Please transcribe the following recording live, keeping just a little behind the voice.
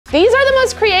These are the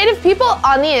most creative people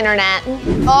on the internet.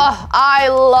 Oh, I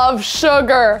love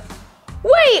sugar.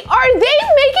 Wait, are they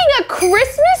making a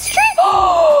Christmas tree?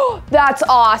 Oh, that's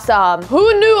awesome.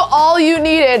 Who knew all you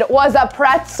needed was a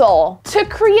pretzel to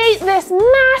create this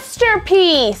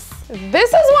masterpiece?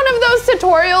 This is one of those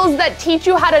tutorials that teach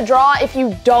you how to draw if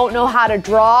you don't know how to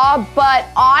draw, but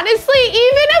honestly, even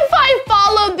if I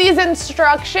followed these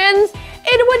instructions,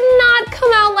 it would not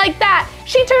come out like that.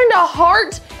 She turned a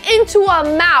heart into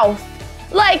a mouth.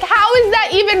 Like, how is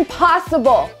that even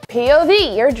possible?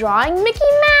 POV, you're drawing Mickey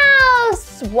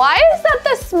Mouse. Why is that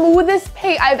the smoothest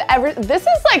paint I've ever, this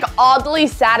is like oddly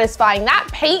satisfying. That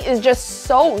paint is just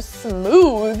so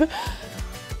smooth.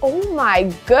 Oh my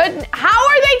goodness, how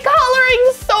are they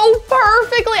coloring so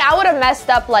perfectly? I would have messed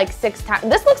up like 6 times.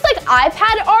 This looks like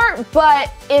iPad art,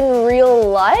 but in real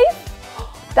life?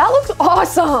 That looks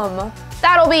awesome.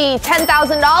 That'll be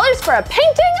 $10,000 for a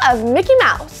painting of Mickey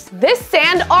Mouse. This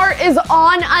sand art is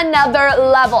on another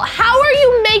level. How are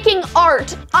you making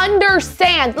art under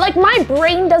sand? Like, my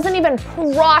brain doesn't even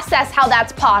process how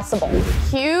that's possible.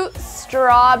 Cute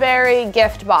strawberry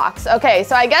gift box. Okay,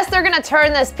 so I guess they're gonna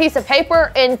turn this piece of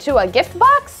paper into a gift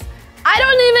box? I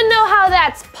don't even know how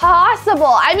that's possible.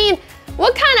 I mean,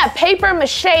 what kind of paper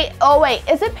mache? Oh wait,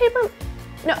 is it paper?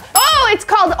 No. Oh, it's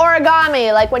called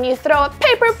origami, like when you throw a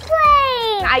paper plane.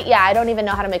 I don't even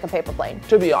know how to make a paper plane,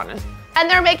 to be honest. And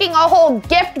they're making a whole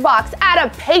gift box out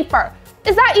of paper.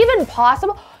 Is that even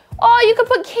possible? Oh, you could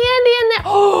put candy in there.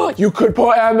 Oh, you could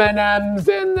put M&Ms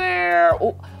in there.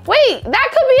 Oh, wait, that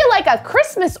could be like a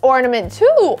Christmas ornament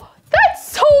too.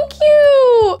 That's so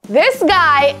cute. This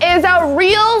guy is a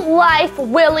real life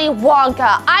Willy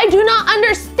Wonka. I do not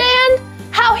understand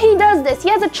how he does this. He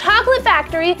has a chocolate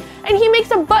factory and he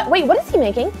makes a wait, what is he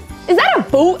making? Is that a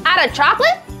boot out of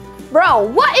chocolate? Bro,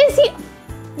 what is he?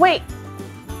 Wait,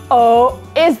 oh,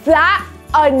 is that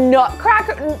a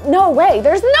nutcracker? No way,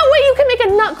 there's no way you can make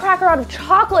a nutcracker out of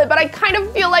chocolate, but I kind of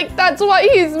feel like that's what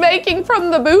he's making from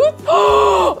the booth.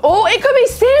 Oh, it could be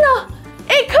Santa.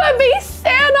 It could be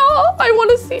Santa. I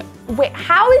want to see. Wait,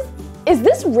 how is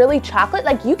this really chocolate?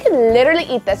 Like, you can literally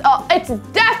eat this. Oh, it's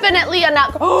definitely a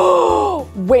nut. Oh,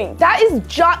 wait, that is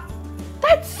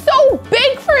that's so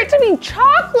big for it to be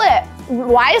chocolate.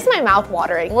 Why is my mouth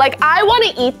watering? Like, I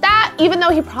want to eat that, even though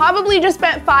he probably just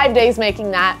spent 5 days making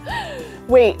that.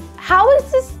 Wait, how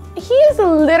is this? He is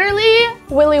literally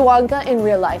Willy Wonka in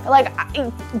real life. Like,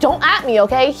 don't at me,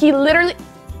 okay? He literally,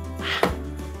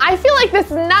 I feel like this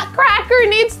nutcracker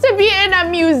needs to be in a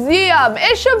museum.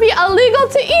 It should be illegal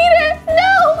to eat it.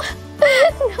 No,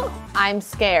 no. I'm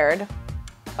scared.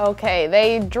 Okay,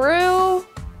 they drew.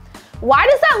 Why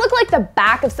does that look like the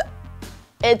back of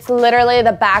it's literally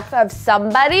the back of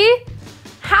somebody?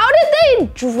 How did they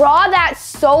draw that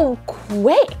so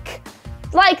quick?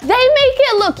 Like, they make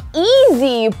it look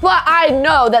easy, but I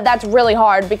know that that's really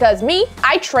hard because me,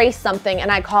 I trace something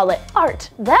and I call it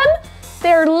art. Them,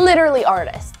 they're literally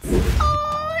artists.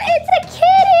 Oh, it's a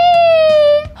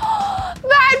kitty!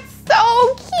 That's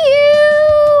so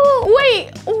cute! Wait,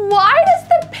 why does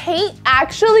the paint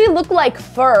actually look like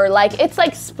fur? Like, it's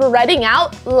like spreading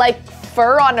out like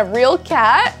fur on a real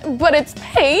cat, but it's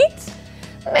paint?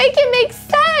 Make it make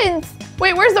sense.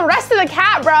 Wait, where's the rest of the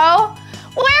cat, bro?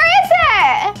 Where is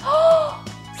it?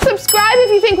 Subscribe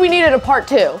if you think we needed a part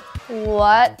 2.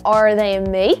 What are they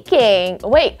making?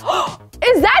 Wait,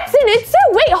 is that Zenitsu?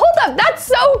 Wait, hold up, that's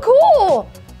so cool.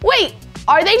 Wait,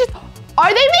 are they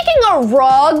making a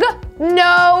rug?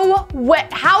 No way,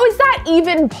 how is that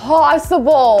even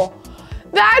possible?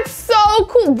 That's so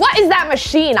cool. What is that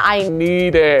machine? I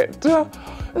need it. That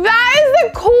is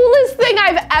the coolest thing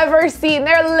I've ever seen.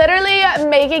 They're literally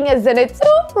making a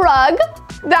Zenitsu rug.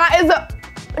 That is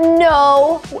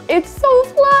no, it's so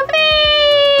fluffy.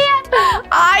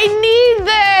 I need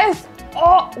this.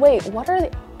 Oh, wait, what are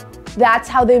they? That's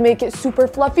how they make it super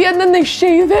fluffy and then they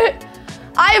shave it.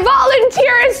 I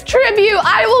volunteer as tribute.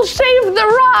 I will shave the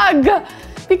rug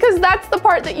because that's the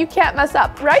part that you can't mess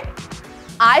up, right?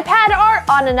 iPad art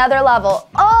on another level.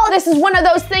 Oh, this is one of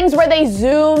those things where they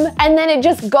zoom and then it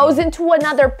just goes into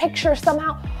another picture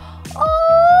somehow.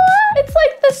 Oh, it's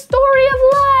like the story of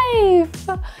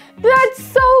life. That's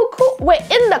so cool. Wait,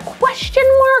 in the question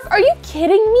mark? Are you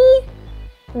kidding me?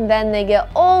 And then they get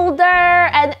older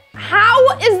and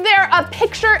how is there a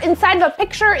picture inside of a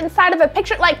picture inside of a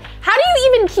picture? Like, how do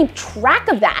you even keep track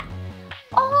of that?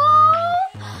 Oh,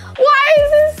 why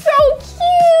is this so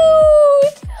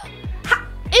cute?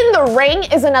 In the ring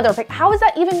is another picture. How is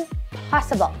that even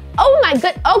possible? Oh my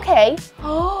good, okay.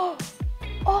 Oh,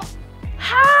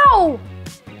 how?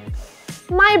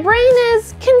 My brain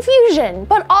is confusion,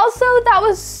 but also that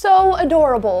was so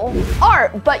adorable.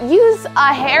 Art, but use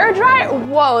a hairdryer?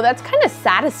 Whoa, that's kind of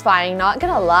satisfying, not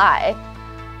gonna lie.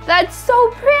 That's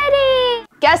so pretty.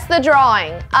 Guess the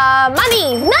drawing.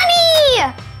 Money,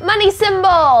 money! Money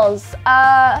symbols.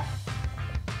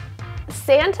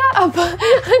 Santa?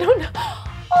 I don't know.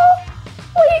 Oh,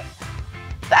 wait.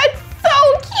 That's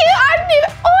so cute. I didn't even,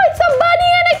 oh, it's a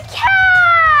bunny and a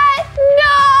cat.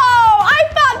 No, I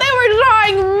thought they were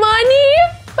drawing money,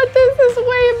 but this is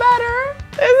way better.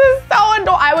 This is so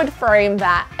adorable. I would frame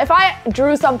that. If I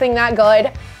drew something that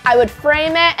good, I would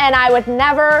frame it and I would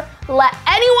never let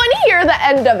anyone hear the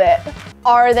end of it.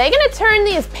 Are they gonna turn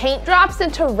these paint drops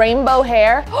into rainbow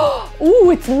hair?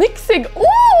 Ooh, it's mixing.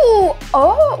 Ooh,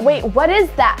 oh, wait, what is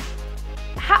that?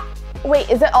 Wait,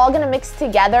 is it all gonna mix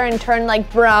together and turn like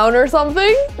brown or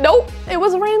something? Nope, it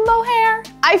was rainbow hair.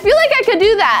 I feel like I could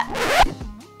do that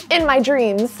in my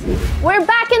dreams. We're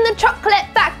back in the chocolate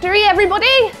factory,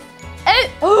 everybody.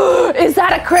 Is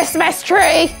that a Christmas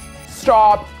tree?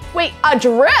 Stop. Wait, a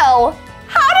drill?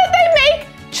 How did they make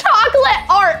chocolate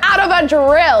art out of a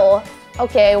drill?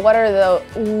 Okay, what are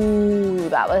the, ooh,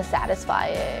 that was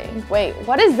satisfying. Wait,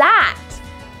 what is that?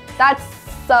 That's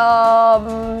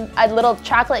a little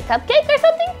chocolate cupcake or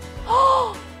something?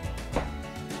 Oh,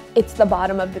 it's the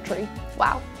bottom of the tree.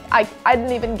 Wow, I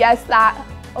didn't even guess that.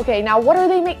 Okay, now what are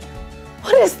they making?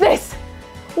 What is this?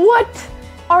 What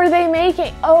are they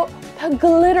making? Oh, the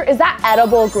glitter, is that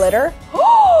edible glitter?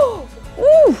 Oh,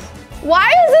 ooh.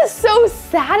 Why is this so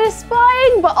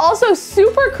satisfying, but also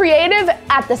super creative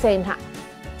at the same time?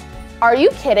 Are you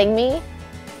kidding me?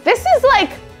 This is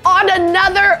like on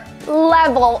another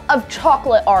level of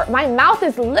chocolate art. My mouth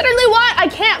is literally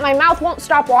my mouth won't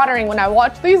stop watering when I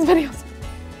watch these videos.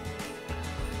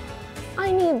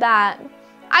 I need that.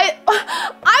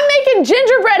 I'm making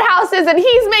gingerbread houses and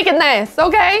he's making this,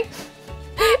 okay?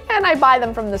 And I buy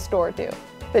them from the store too,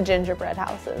 the gingerbread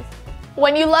houses.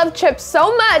 When you love chips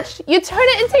so much, you turn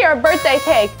it into your birthday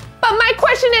cake. But my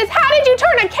question is, how did you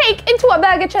turn a cake into a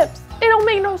bag of chips? It don't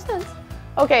make no sense.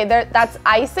 Okay, that's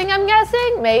icing, I'm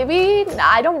guessing, maybe?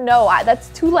 I don't know, that's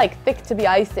too like thick to be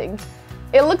icing.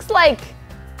 It looks like,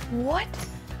 what?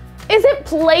 Is it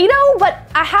Play-Doh? But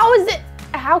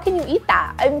how can you eat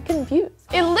that? I'm confused.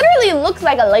 It literally looks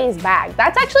like a Lay's bag.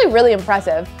 That's actually really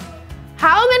impressive.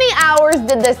 How many hours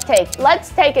did this take? Let's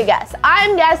take a guess.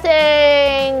 I'm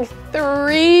guessing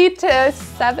 3 to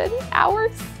 7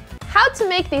 hours. How to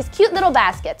make these cute little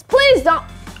baskets. Please don't,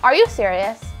 are you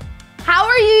serious? How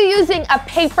are you using a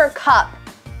paper cup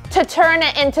to turn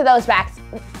it into those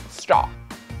baskets? Stop.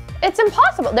 It's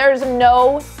impossible. There's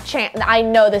no chance. I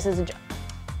know this is a joke.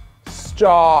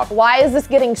 Stop. Why is this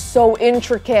getting so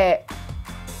intricate?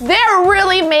 They're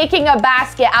really making a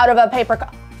basket out of a paper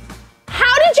cup.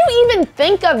 How did you even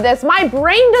think of this? My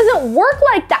brain doesn't work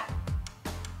like that.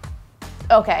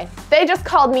 Okay, they just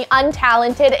called me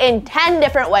untalented in 10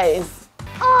 different ways.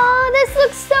 Aw, this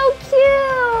looks so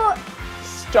cute.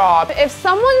 Stop. If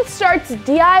someone starts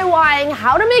DIYing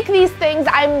how to make these things,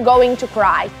 I'm going to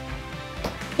cry.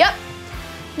 Yep.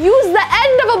 Use the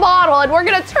end of a bottle and we're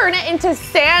gonna turn it into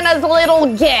Santa's little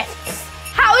gifts.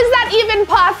 How is that even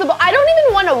possible? I don't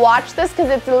even want to watch this because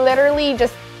it's literally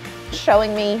just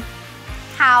showing me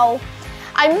how.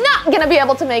 I'm not gonna be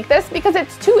able to make this because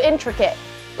it's too intricate.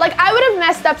 Like, I would have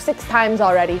messed up 6 times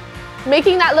already.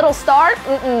 Making that little star,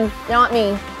 not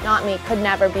me, not me, could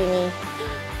never be me.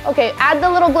 Okay, add the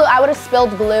little glue. I would have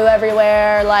spilled glue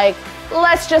everywhere. Like,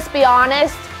 let's just be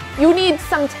honest. You need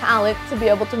some talent to be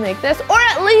able to make this, or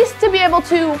at least to be able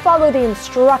to follow the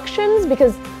instructions,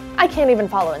 because I can't even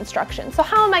follow instructions. So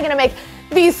how am I gonna make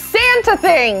these Santa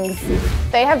things?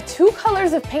 They have 2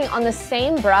 colors of paint on the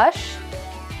same brush,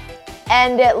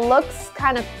 and it looks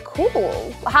kind of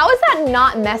cool. How is that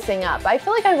not messing up? I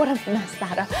feel like I would have messed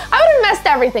that up. I would have messed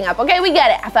everything up, okay? We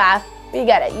get it, Afaf. We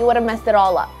get it. You would have messed it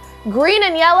all up. Green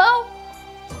and yellow?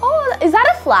 Oh, is that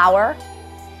a flower?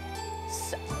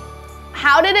 So,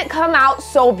 how did it come out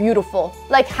so beautiful?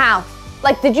 Like, how?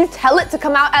 Like, did you tell it to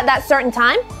come out at that certain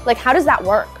time? Like, how does that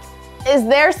work? Is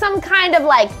there some kind of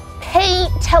like paint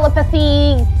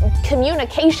telepathy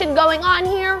communication going on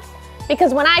here?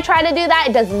 Because when I try to do that,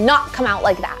 it does not come out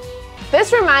like that.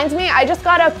 This reminds me, I just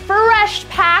got a fresh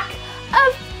pack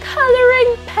of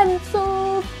coloring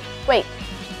pencils. Wait,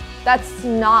 that's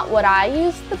not what I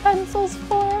used the pencils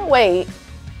for? Wait,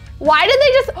 why did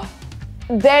they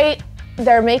just,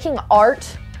 they're making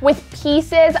art with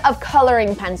pieces of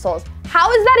coloring pencils.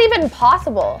 How is that even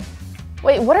possible?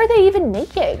 Wait, what are they even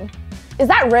making? Is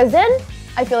that resin?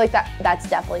 I feel like that's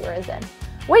definitely resin.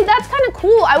 Wait, that's kind of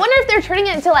cool. I wonder if they're turning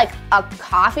it into like a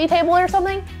coffee table or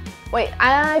something. Wait,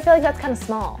 I feel like that's kind of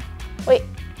small. Wait,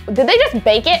 did they just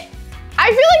bake it? I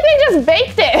feel like they just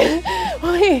baked it.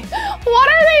 Wait, what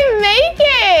are they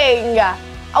making?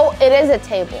 Oh, it is a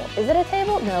table. Is it a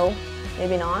table? No,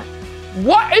 maybe not.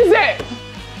 What is it?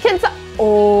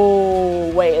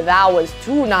 Oh, wait, that was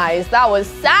too nice. That was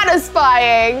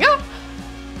satisfying. A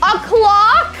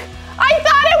clock? I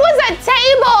thought it was a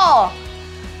table.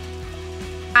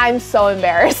 I'm so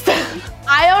embarrassed.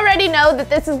 I already know that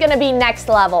this is gonna be next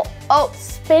level. Oh,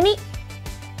 spinny.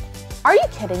 Are you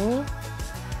kidding me?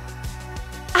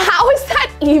 How is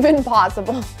that even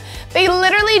possible? They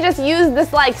literally just use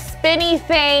this like spinny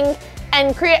thing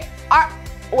and create art.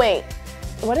 Wait,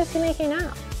 what is he making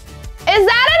now? Is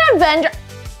that an Avenger?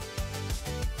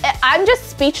 I'm just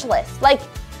speechless. Like,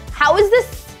 how is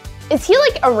this? Is he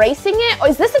like erasing it? Or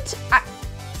is this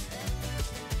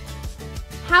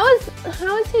how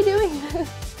is he doing this?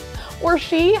 Or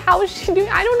she? How is she doing?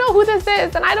 I don't know who this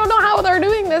is, and I don't know how they're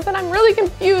doing this, and I'm really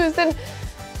confused. And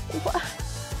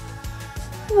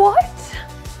what?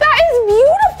 That is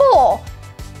beautiful.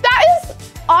 That is,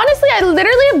 honestly, I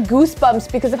literally have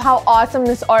goosebumps because of how awesome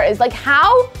this art is. Like,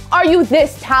 how are you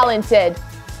this talented?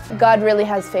 God really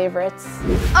has favorites.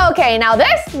 Okay, now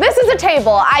this is a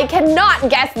table. I cannot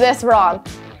guess this wrong.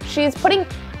 She's putting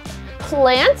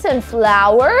plants and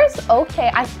flowers. Okay,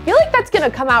 I feel like that's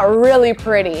gonna come out really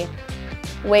pretty.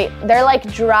 Wait, they're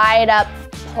like dried up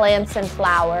plants and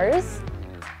flowers.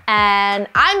 And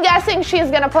I'm guessing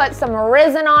she's gonna put some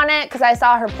resin on it because I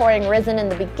saw her pouring resin in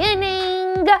the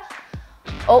beginning.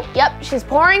 Oh, yep, she's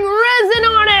pouring resin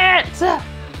on it.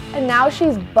 And now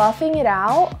she's buffing it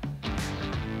out.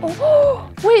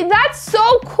 Oh, wait, that's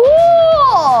so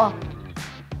cool.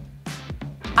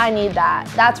 I need that.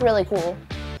 That's really cool.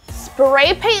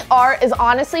 Spray paint art is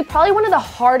honestly probably one of the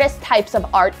hardest types of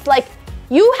arts. Like,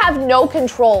 you have no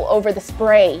control over the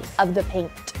spray of the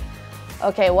paint.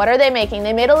 Okay, what are they making?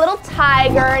 They made a little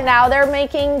tiger. Now they're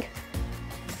making,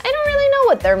 I don't really know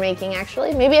what they're making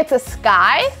actually. Maybe it's a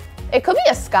sky? It could be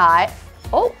a sky.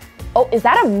 Oh, is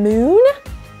that a moon?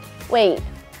 Wait,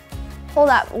 hold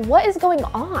up, what is going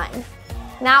on?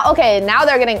 Now, okay, now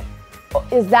they're getting,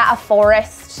 is that a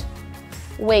forest?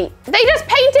 Wait, they just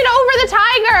painted over the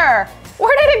tiger.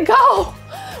 Where did it go?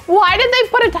 Why did they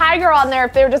put a tiger on there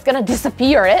if they were just gonna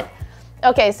disappear it?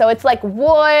 Okay, so it's like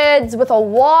woods with a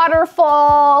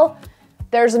waterfall.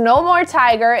 There's no more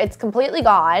tiger, it's completely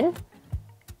gone.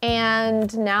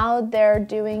 And now they're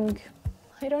doing,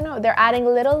 I don't know, they're adding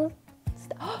little,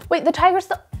 wait, the tiger's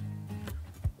still,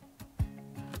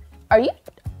 are you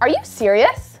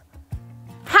serious?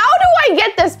 How do I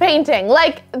get this painting?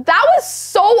 Like, that was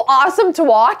so awesome to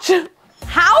watch.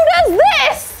 How does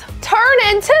this turn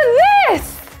into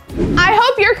this? I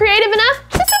hope you're creative enough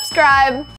to subscribe.